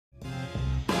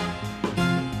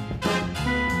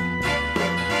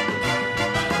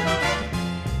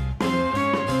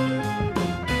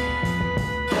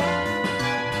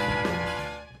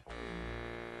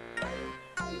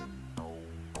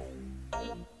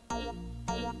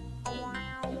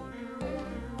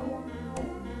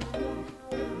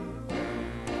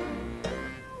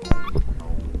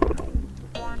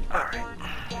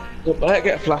Look, I don't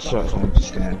get a flashlight, so I'm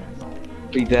just gonna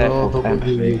be there Oh, for but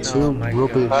you're empathy. too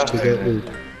rubbish to get me. You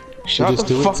Shut the just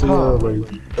do it fuck too up.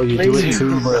 early, or you do it Please.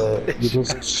 too late. You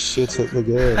just shit at the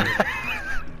game.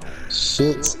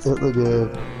 Shit at the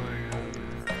game.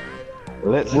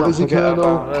 Let's What not is he, forget Colonel?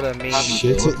 about What a meme.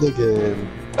 Shit at the game.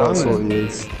 That's what he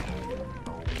is.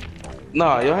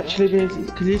 No, you're actually being.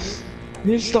 Can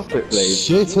you stop it, please?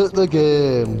 Shit at the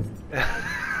game.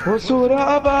 What's all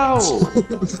that about?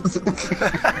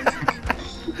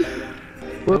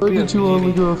 Why did you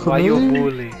only go for Why me? you a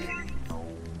bully?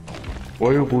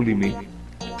 Why you bully me? Why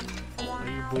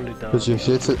you bully, dog? Because you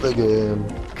shit at the game.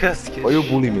 Why you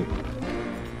bully me?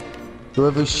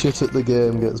 Whoever's shit at the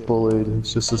game gets bullied.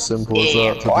 It's just as simple as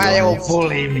that, to be Why you honest.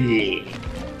 bully me?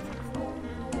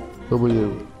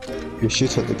 W, you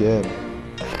shit at the game.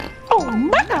 Oh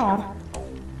my god!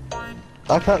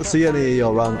 I can't see any of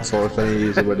your ranks or if any of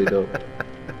you's already done.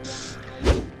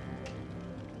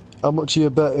 How much are you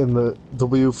betting that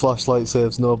W flashlight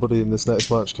saves nobody in this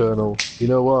next match, Colonel? You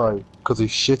know why? Because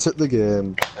he's shit at the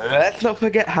game. Let's not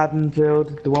forget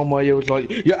Haddonfield, the one where you was like,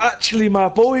 "You're actually my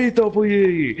boy,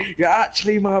 W. You're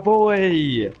actually my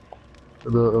boy." I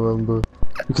don't remember.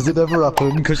 Because it never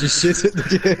happened, because you shit at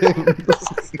the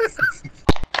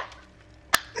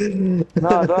game.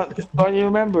 No, don't you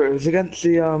remember? It was against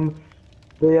the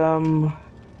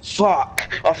fuck,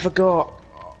 I forgot.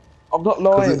 I'm not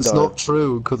lying, Because it's though. not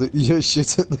true, because you're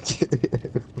shit at the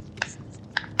game.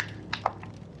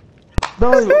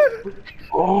 No,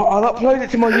 oh, I'll upload it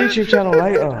to my YouTube channel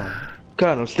later.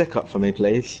 Colonel, stick up for me,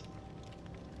 please.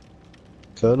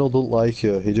 Colonel don't like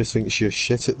you, he just thinks you're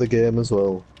shit at the game as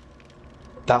well.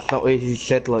 That's not what he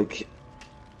said, like...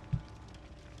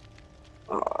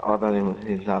 I don't even,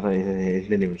 he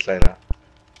didn't even say that.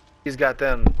 He's got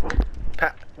them.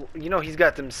 You know he's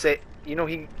got them. Say. You know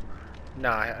he.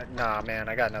 Nah, man.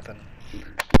 I got nothing.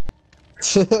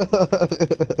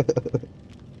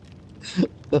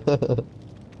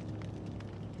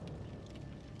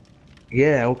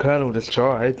 Yeah, well, Colonel just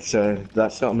tried, so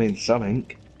that's not mean something.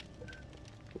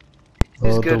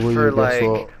 He's Oh, good W, for guess like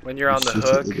what? when you're on the Shit at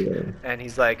hook, the game. and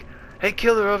he's like, "Hey,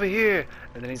 killer over here,"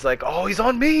 and then he's like, "Oh, he's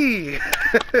on me."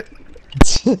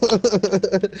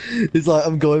 He's like,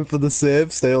 I'm going for the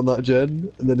save, stay on that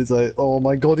gen, and then he's like, oh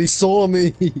my god, he saw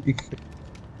me!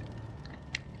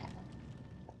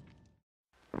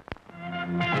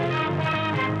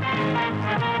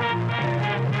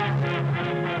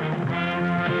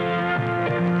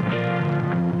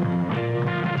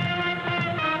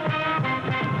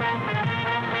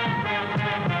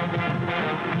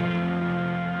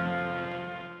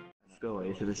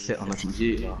 You should just sit on a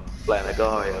computer playing a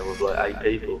guy with like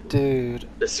 8 people. Dude,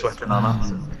 Just sweating on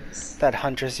us. that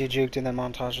huntress you juked in that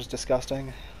montage was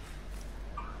disgusting.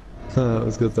 That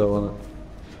was good though, wasn't it?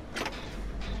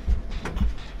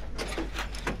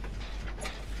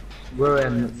 We're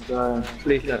in,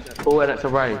 please don't. Oh, that's a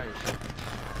raid.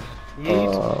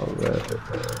 Yeet. Oh, right.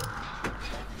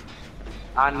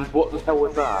 And what the hell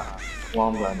was that? Well,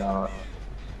 I'm going down.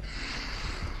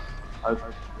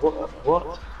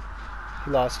 What? He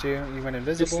lost you. You went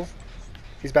invisible.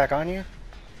 He's back on you.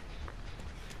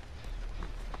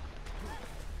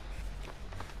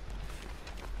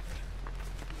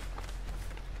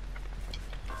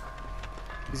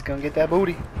 He's gonna get that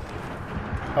booty.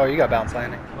 Oh, you got bounce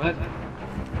landing. What?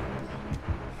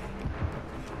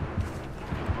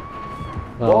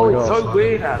 Oh, Oh, it's so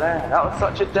weird out there. That was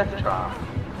such a death trap.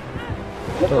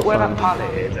 Look at where that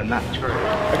pallet is and that tree.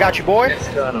 I got you, boy. Yes,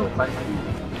 Colonel, thank you.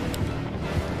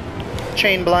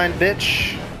 Chain blind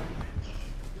bitch.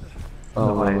 Oh,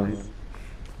 No, man.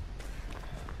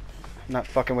 Not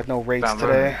fucking with no rates Damn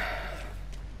today.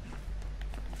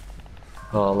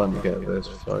 Oh, let me get this.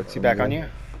 Sorry. Is he back on you?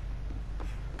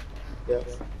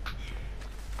 Yes.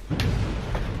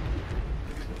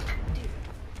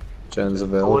 Gen's I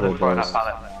available, wouldn't throw that guys.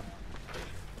 pallet now.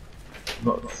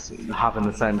 Not having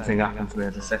the same thing happen to me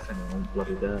as a second one,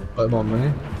 bloody day. Put him on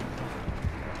me.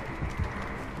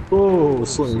 Oh,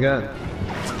 swing again.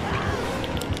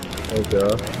 There we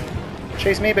go.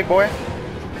 Chase me, big boy.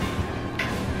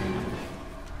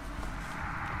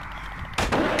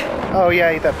 Oh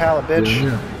yeah, eat that pallet, bitch.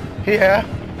 Yeah.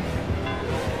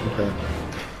 Okay.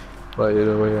 Right, you're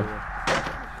over here.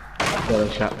 Got a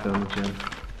shotgun, Jim.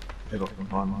 They got some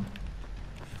fun, man.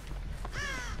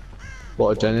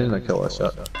 What, a gen in a killer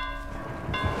shot?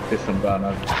 There's some gun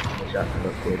over the shotgun,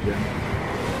 that's good, Jim.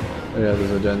 Oh, yeah,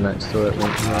 there's a gen next to it.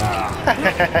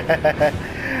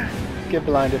 Get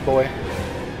blinded, boy.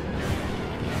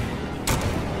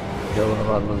 Get one of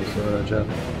admins to a gen.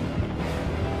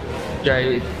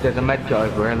 Jay, there's a med kit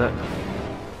over here, look.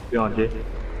 Behind you.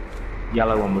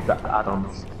 yellow one with the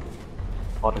add-ons.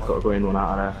 I'll just got a green one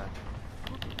out of there.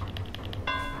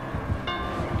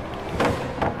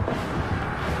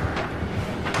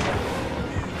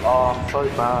 Oh, so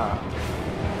bad.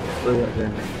 Look at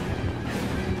that.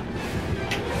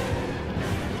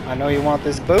 I know you want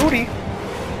this booty.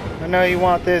 I know you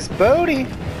want this booty.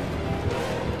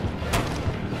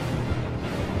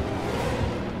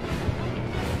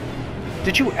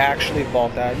 Did you actually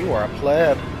vault that? You are a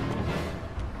pleb.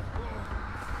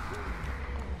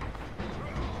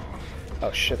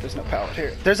 Oh shit, there's no pallet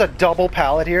here. There's a double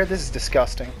pallet here? This is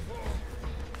disgusting.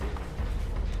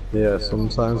 Yeah,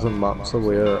 sometimes the maps are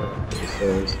weird.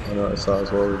 So I noticed that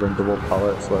as well. There's been double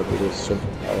pallets where they just jump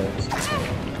pallets.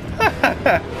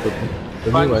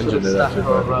 the new engine is actually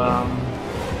very good.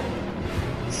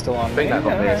 Still on I think me? that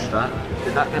got me a stat.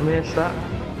 Did that give me a stat?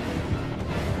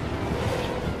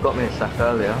 Got me a stat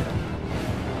earlier.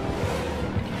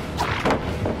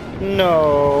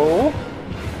 No.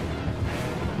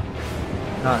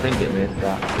 No, I didn't get me a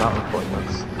stat. That was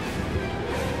pointless.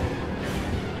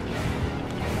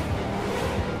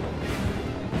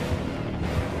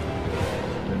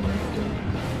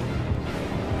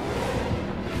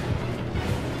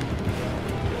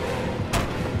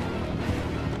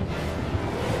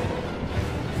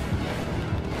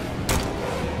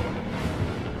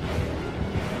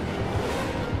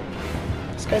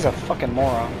 This guy's a fucking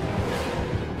moron.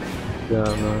 Yeah,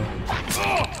 I know.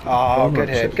 Oh, good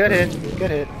hit, good hit,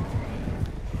 good hit.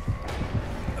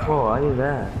 Oh, are you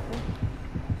there?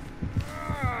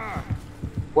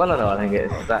 Well, no, I didn't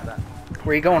get a stat.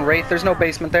 Where you going, Wraith? There's no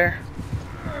basement there.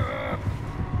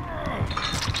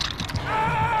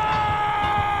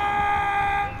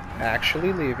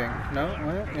 Actually leaving. No,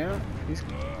 well, yeah. He's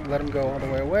let him go all the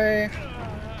way away.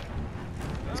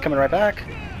 He's coming right back.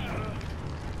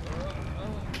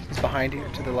 He's behind you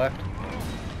to the left.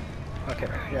 Okay,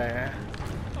 yeah.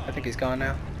 I think he's gone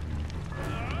now.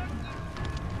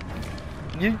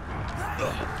 Yeah.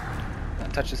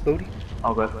 Not touch this booty.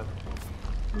 I'll go.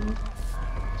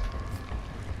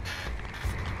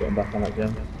 Getting back on that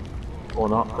gym. Or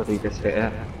not, because he just hit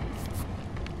it.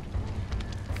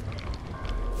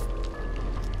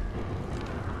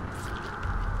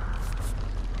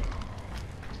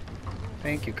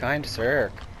 Thank you, kind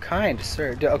sir. Kind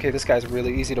sir. Okay, this guy's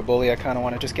really easy to bully. I kind of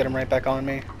want to just get him right back on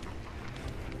me.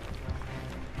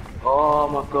 Oh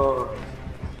my god.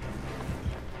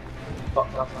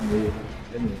 Fucked up on me,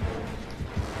 didn't he?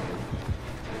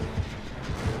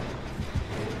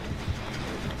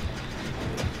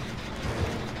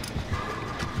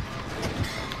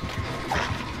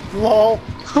 LOL.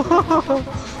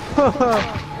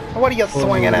 What are you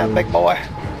swinging at, big boy?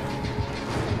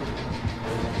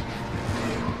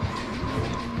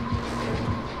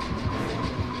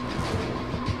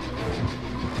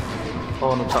 I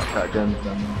want to touch that gem.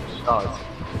 Oh,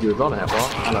 you was on it, bro.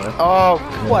 Hello. Oh,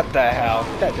 what the hell?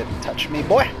 That didn't touch me,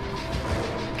 boy.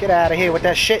 Get out of here with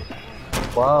that shit.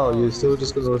 Wow, you're still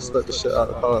just gonna respect the shit out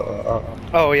of the pallet like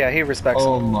that? Oh yeah, he respects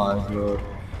Oh him. my god.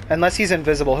 Unless he's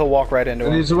invisible, he'll walk right into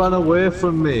And him. he's run away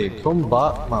from me. Come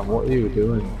back, man. What are you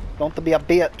doing? Don't be a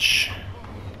bitch.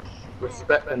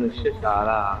 Respecting the shit out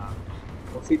of that.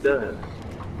 What's he doing?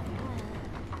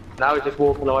 Now he's just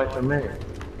walking away from me.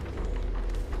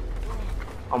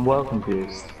 I'm well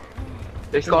confused.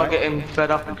 This guy getting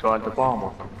fed up and trying to bomb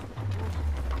or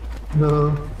something.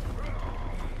 No.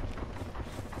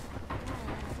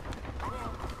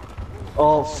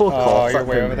 Oh, fuck off. Oh, you're that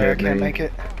way didn't over there. I hit can't me. make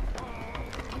it.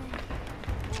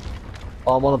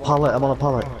 Oh, I'm on a pallet. I'm on a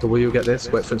pallet. W, get this.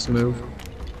 Wait for it to move.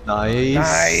 Nice.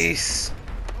 Nice.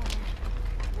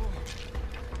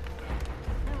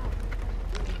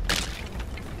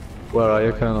 Where are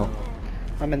you, Colonel?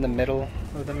 I'm in the middle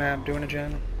of the map doing a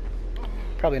gen.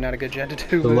 Probably not a good gen to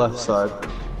do. The but- left side.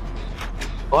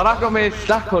 Well, that got me a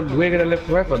stack on We're Gonna Live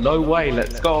Forever. No way,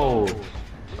 let's go.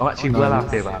 I'm actually well Nice.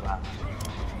 happy about that.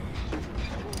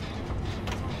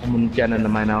 I'm on Gen in the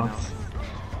main house.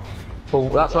 Well,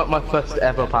 that's like my first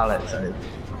ever pallet save.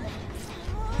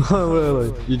 Oh,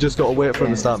 really? You just gotta wait for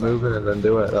him to start moving and then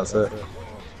do it. That's it.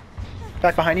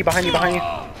 Back behind you, behind you, behind you.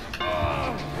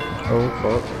 Oh,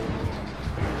 fuck.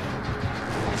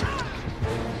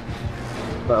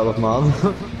 Battle of man.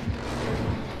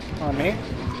 On me.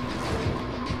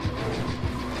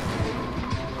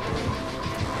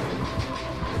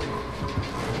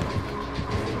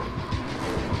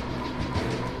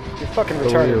 You're fucking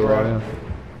retarded,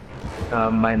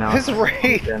 bro. Main house. This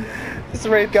raid, Gen. this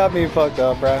raid got me fucked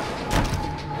up, bro.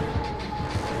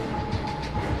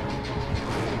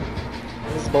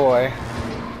 This boy.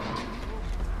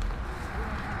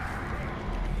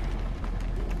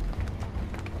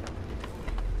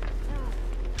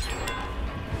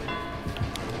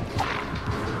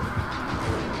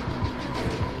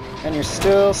 And you're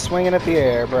still swinging at the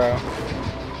air, bro.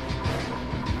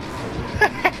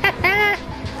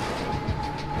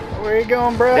 Where you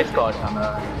going, bro? This guy's on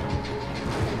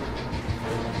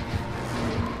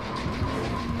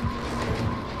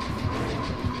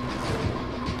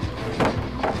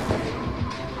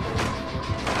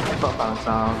got balance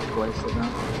out, wasted now.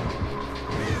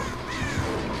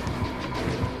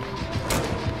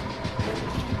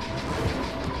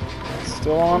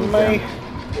 Still on me.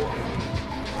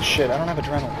 Shit, I don't have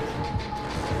adrenaline.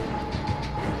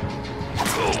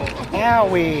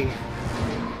 Owie!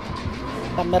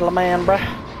 That metal man, bruh.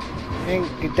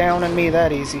 Ain't get down on me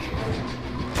that easy.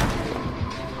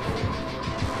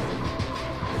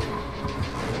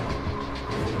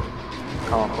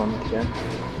 Can't run again.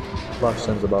 Flash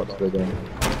Sen's about to begin.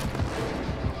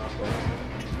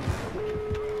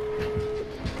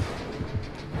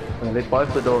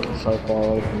 Both the doors are so far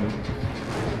away from me.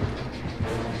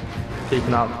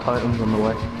 Keeping out the Titans on the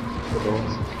way. The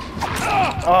doors.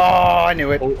 Oh, I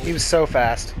knew it. He was so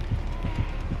fast.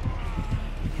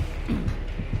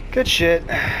 Good shit.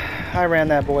 I ran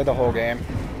that boy the whole game.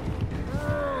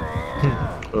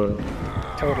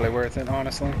 Totally worth it,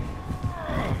 honestly.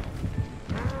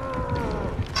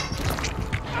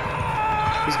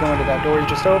 He's going to that door you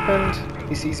just opened.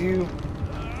 He sees you.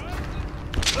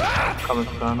 Coming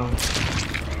to Colonel.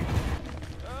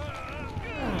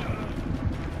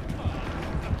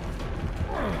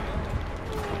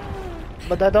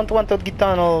 But I don't want to get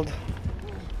tunneled.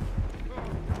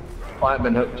 I haven't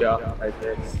been hooked yet, like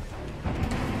this.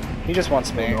 He just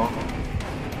wants me.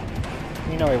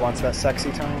 You know he wants that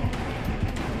sexy time.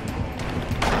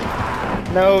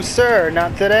 No, sir,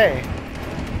 not today.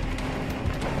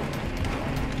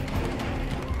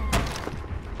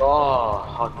 Oh,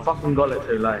 I fucking got it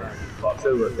too late. But I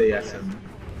still got DS in.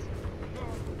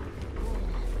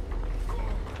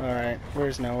 Alright,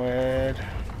 where's Noed?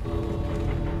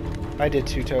 I did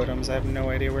 2 totems, I have no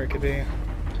idea where it could be.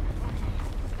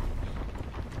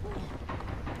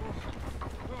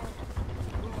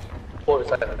 Thought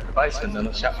it was like the basement and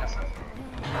the shadows.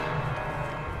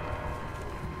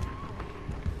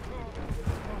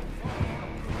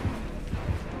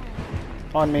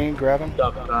 On me, grab him.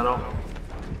 Up, Colonel.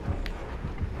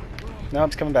 No,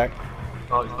 it's coming back.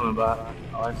 Oh, he's coming back.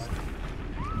 Nice.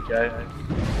 Okay.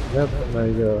 Yep, there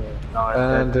you go. Nice.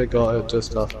 And it got it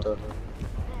just after.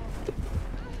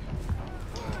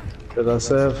 Did I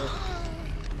save?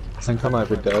 I think I might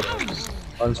be dead.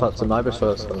 In fact, it might be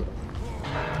first hook.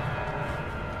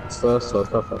 It's first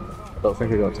hook, I think. I don't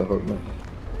think he got to hook me.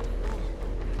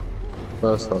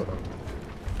 First hook.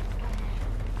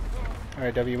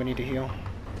 Alright, W, we need to heal.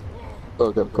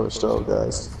 Don't get pushed out,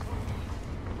 guys.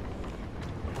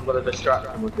 I'm gonna distract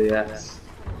him with DS.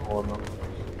 Or not.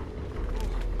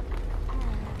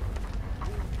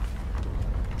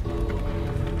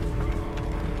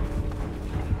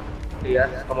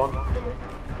 DS, come on.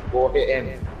 Or hit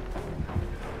him.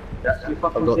 Yeah, you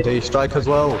fucking I've got hit him. D-strike as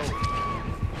well.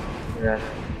 Yeah.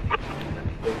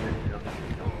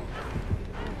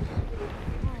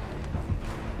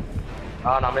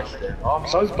 Oh, no, I missed it. Oh, I'm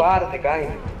so bad at the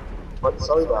game. But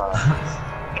so bad.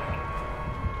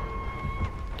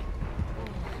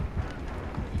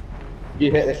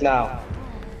 You hit this now.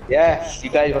 Yes,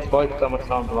 you gave us both so much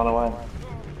time to run away.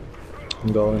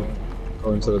 I'm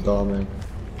going to the door, man.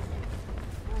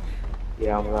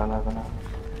 Yeah, I'm going over now.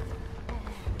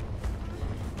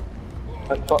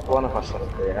 But fuck one of us on the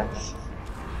DS.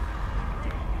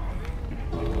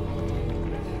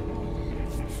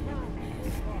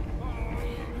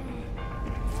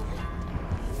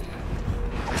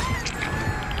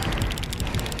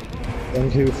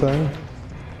 Thank you, thing.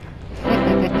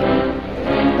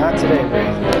 Not today,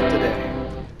 Wraith, not today.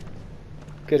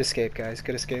 Good escape, guys,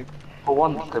 good escape. For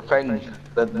once, the thing,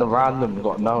 the random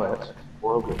got know it.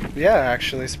 Horrible. Yeah,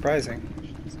 actually, surprising.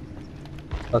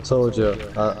 I told you,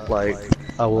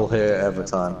 I will hear it every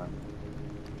time.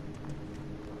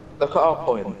 Look at our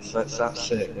points, that's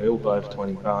sick. We all go over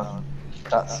 20,000.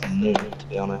 That's new, to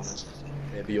be honest.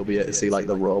 Maybe you'll be able to see like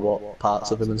the robot parts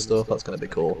of him and stuff. That's gonna be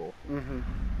cool.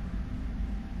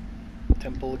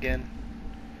 Temple again.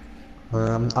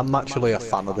 I'm actually a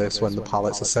fan of this when the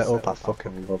pallets are set up. I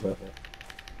fucking love it.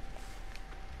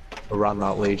 I ran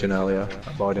that Legion earlier,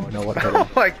 but I didn't know what to do. Oh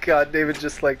my god, David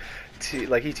just like, he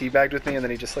teabagged with me and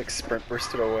then he just like sprint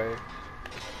bursted away.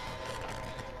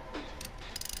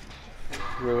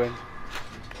 Ruin.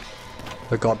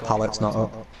 The god pallet's not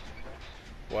up.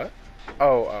 What?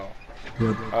 Oh, oh.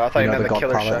 Yeah, Oh, I thought you know meant the god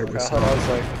killer pallet shark. at I the thought I start. was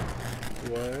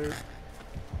like,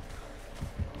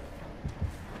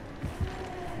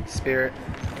 what? Spirit.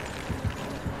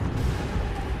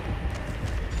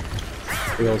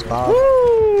 Feels bad.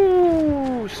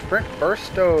 Woo! Sprint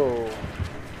bursto.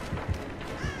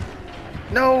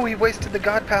 No, he wasted the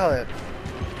god pallet.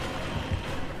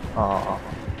 Oh.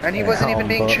 And he wasn't even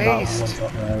being but that chased. one's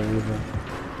not there either.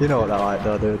 You know what they're like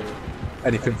though, dude.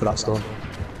 Anything for that stun.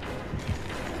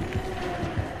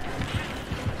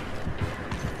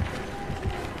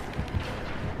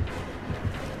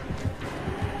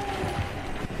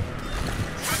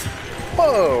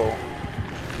 Whoa!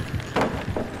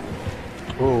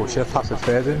 Oh, she had passive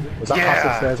phasing? Was that Yeah.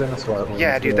 passive phasing? That's what it was.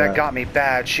 Yeah, dude, that got me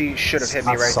bad. She should have hit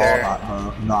me I right saw there.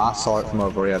 that, no, I saw it from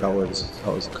over here. That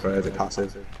was crazy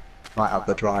passive. Might have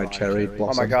the dried cherry Oh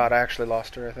blossom. my god, I actually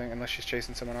lost her, I think, unless she's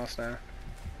chasing someone else now.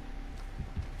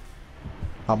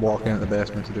 I'm walking into the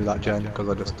basement to do that gen because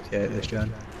I just hate this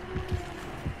gen.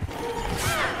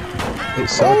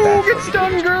 It's so Oh, dead. get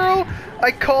stunned, girl!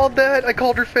 I called that. I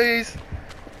called her phase.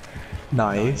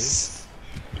 Nice.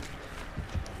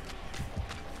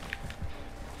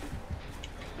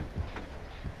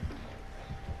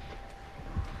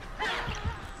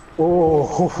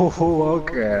 Oh,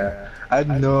 okay. I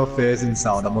had no phasing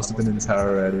sound. That must have been in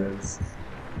terror radius.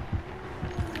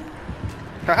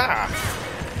 Haha!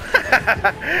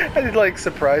 I just, like,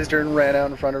 surprised her and ran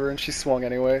out in front of her, and she swung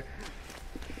anyway.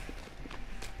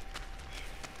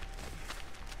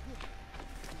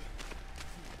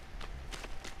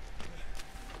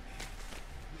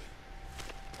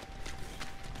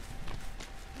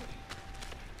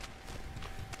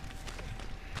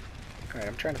 Alright,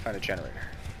 I'm trying to find a generator.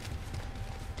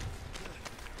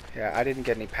 Yeah, I didn't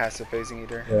get any passive phasing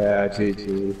either. Yeah,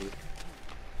 GG.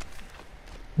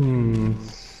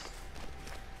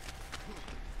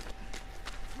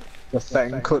 The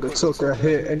thing could have took her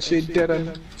hit and she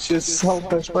didn't. She's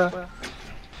selfish, bruh.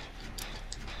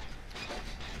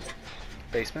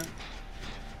 Basement?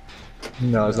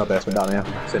 No, there's no basement down here.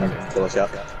 It's in a full shop.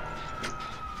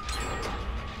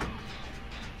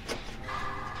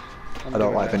 I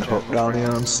don't like being hooked down here.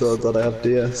 I'm so glad I have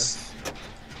DS.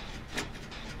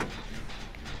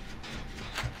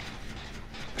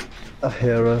 I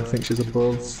hear her. I think she's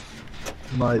above.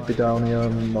 Might be down here.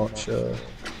 I'm not sure.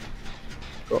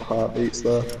 Got heartbeats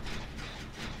there.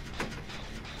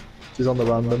 She's on the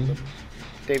random.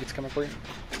 David's coming for you.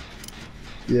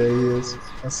 Yeah, he is.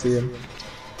 I see him.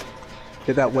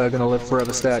 Get that we're gonna live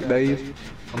forever stack, Dave.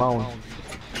 Come on.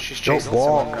 She's Don't chasing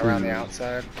someone walk, around the please.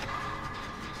 outside.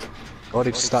 God,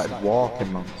 he just started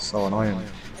walking, man. So annoying.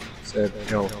 Said,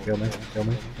 yo, kill me, kill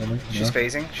me, kill me. She's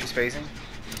phasing. She's phasing.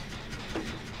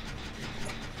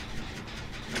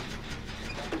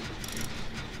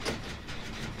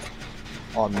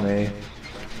 On me.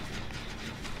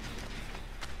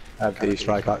 Have the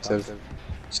strike active.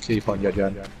 Just keep on your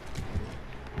gen.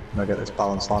 And I get this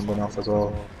balance landing off as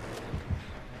well.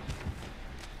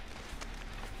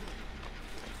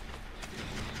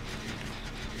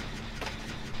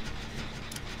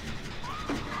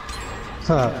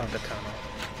 Huh. Down the tunnel.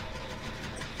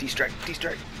 D-strike.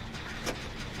 D-strike.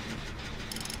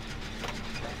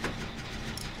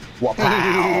 What?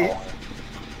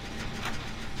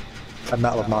 I'm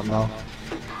Metal of Man now.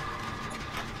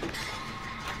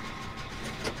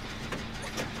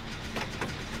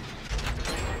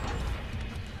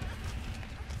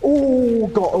 Oh,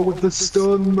 got her with the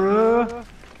stun, bruh.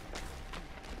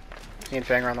 Me and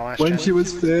Fang are on the last When gen. she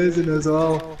was phasing as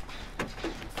well.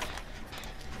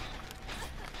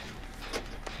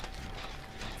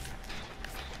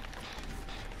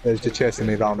 They're just chasing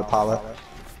me around the pallet.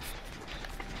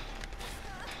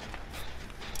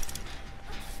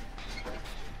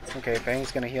 Okay,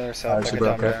 Fang's gonna heal herself Alright, like she a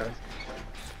broke dumb it. down.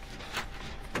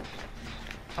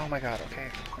 Oh my god, okay.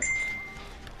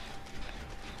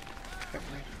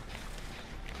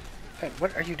 Hey,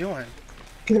 what are you doing?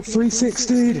 Get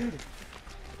 360'd!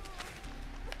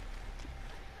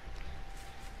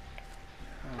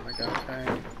 Oh my god,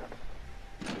 Fang.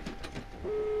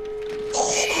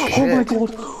 Oh my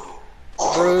god!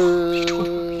 Bro.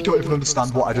 You don't even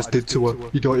understand what I just did to her.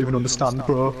 You don't even understand,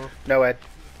 bro. No, Ed.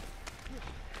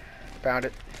 Found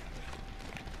it.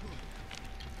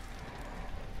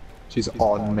 She's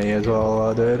on me as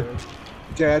well, dude.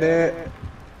 Get it!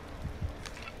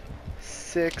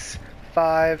 6,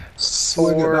 5,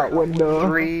 Swing at 4, that window.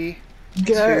 3,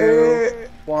 Get 2,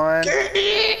 it! 1. Get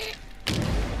it!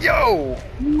 Yo!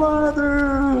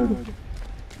 Mother!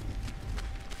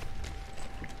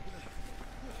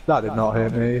 That did not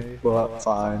hit me, but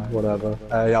fine, whatever.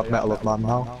 You have Metal of Man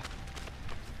now.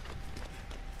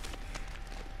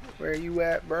 Where you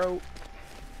at, bro?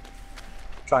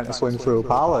 Trying to swing through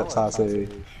pallets, I see.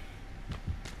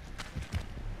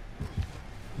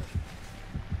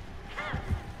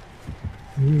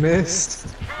 Missed.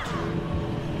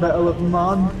 Metal of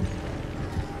man.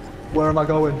 Where am I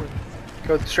going?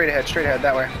 Go straight ahead,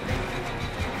 that way.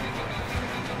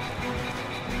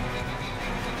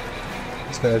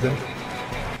 It's phasing.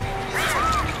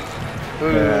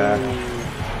 Ooh. Yeah.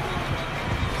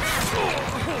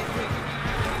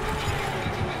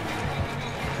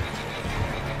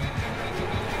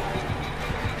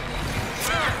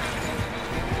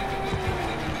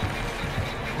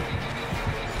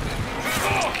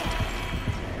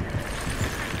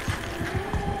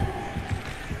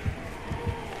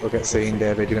 Look at scene,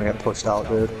 David, you're gonna get pushed out,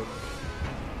 dude.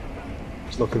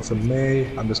 He's looking for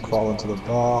me, I'm just crawling to the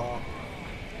bar.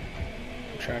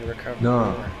 I'm trying to recover.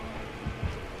 No.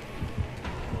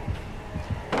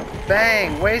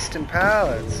 Bang! Wasting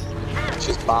pallets.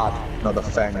 She's bad. No, the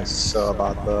thing is so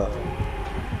bad though.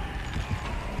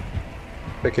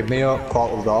 Picking me up,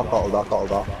 portal the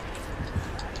door.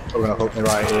 We're gonna hook me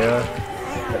right here.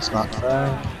 Get smacked there.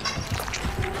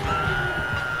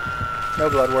 No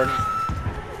blood warden.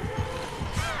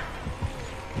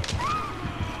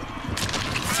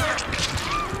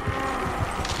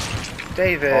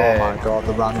 David! Oh my god,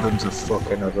 the randoms are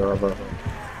fucking us over.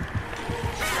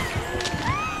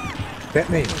 Get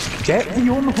me! Get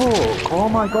the unhook! Oh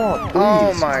my god, please!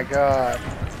 Oh my god.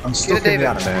 I'm stuck in the David.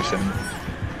 animation.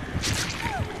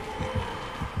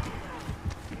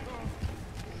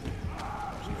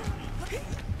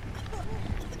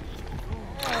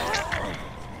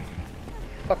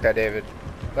 Fuck that, David.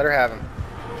 Let her have him.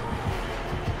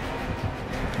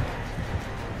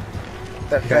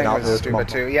 That Get Fang out was there, stupid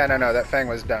too. Yeah, no, that Fang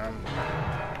was dumb.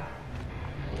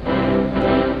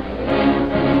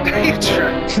 You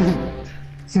tried.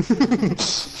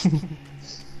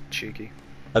 Cheeky.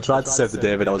 I tried to save the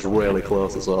David, I was really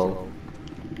close as well.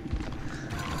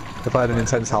 If I had an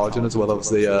intense halogen as well as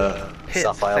the Pit,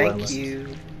 sapphire thank lens.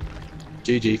 you.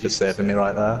 GG for saving me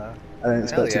right there. I didn't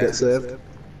expect to yeah. get saved.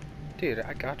 Dude,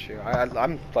 I got you.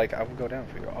 I'm like, I will go down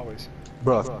for you, always.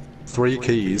 Bro, 3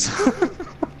 keys.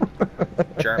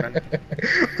 German.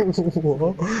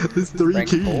 What? There's 3 Rank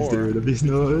keys, 4. dude. Have you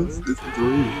noticed? There's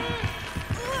 3.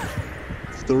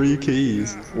 3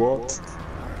 keys. What?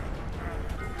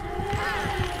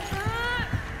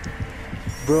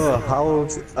 Bro, how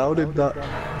did that?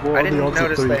 What I are the didn't odds of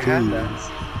notice 3 they keys? had that.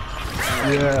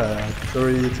 Yeah,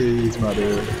 3 keys, my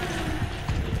dude.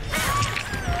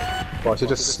 Well, I should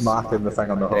just smack him the thing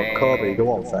on the hook. Dang. Kobe, go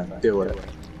on, thing, do it.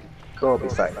 Kobe,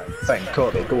 thing,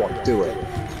 Kobe, go on, do it.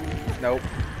 Nope.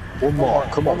 One more,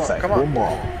 come on, more, thing, come on.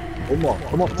 one more,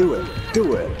 come on, do it,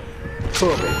 Kobe.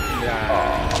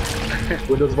 Yeah.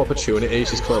 Windows of opportunity,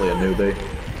 she's clearly a newbie.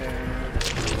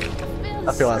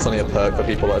 I feel like it's only a perk for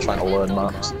people that are trying to learn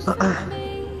maps.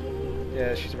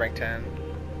 Yeah, she's rank 10.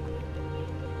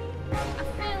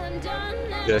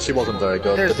 Yeah, she wasn't very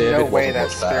good. There's the David no way wasn't that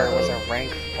much spirit better. was a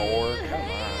rank 4. Come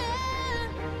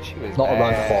on. She was Not a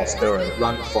rank 4 bad. spirit,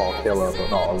 rank 4 killer, but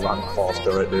not a rank 4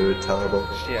 spirit, dude, terrible.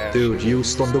 Yeah, Dude, you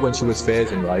stunned her when she was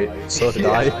phasing, right? So did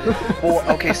I. Well,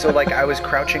 okay, so like I was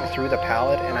crouching through the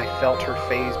pallet and I felt her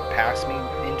phase pass me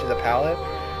into the pallet,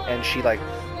 and she like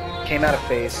came out of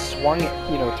phase, swung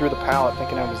it, through the pallet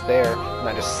thinking I was there, and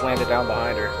I just slammed it down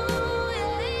behind her.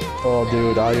 Oh,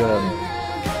 dude, I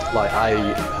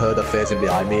heard her phasing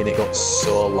behind me and it got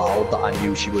so loud that I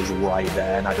knew she was right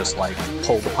there, and I just like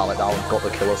pulled the pallet down and got the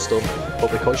killer stun.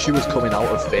 But because she was coming out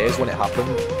of phase when it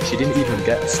happened, she didn't even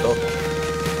get stuck.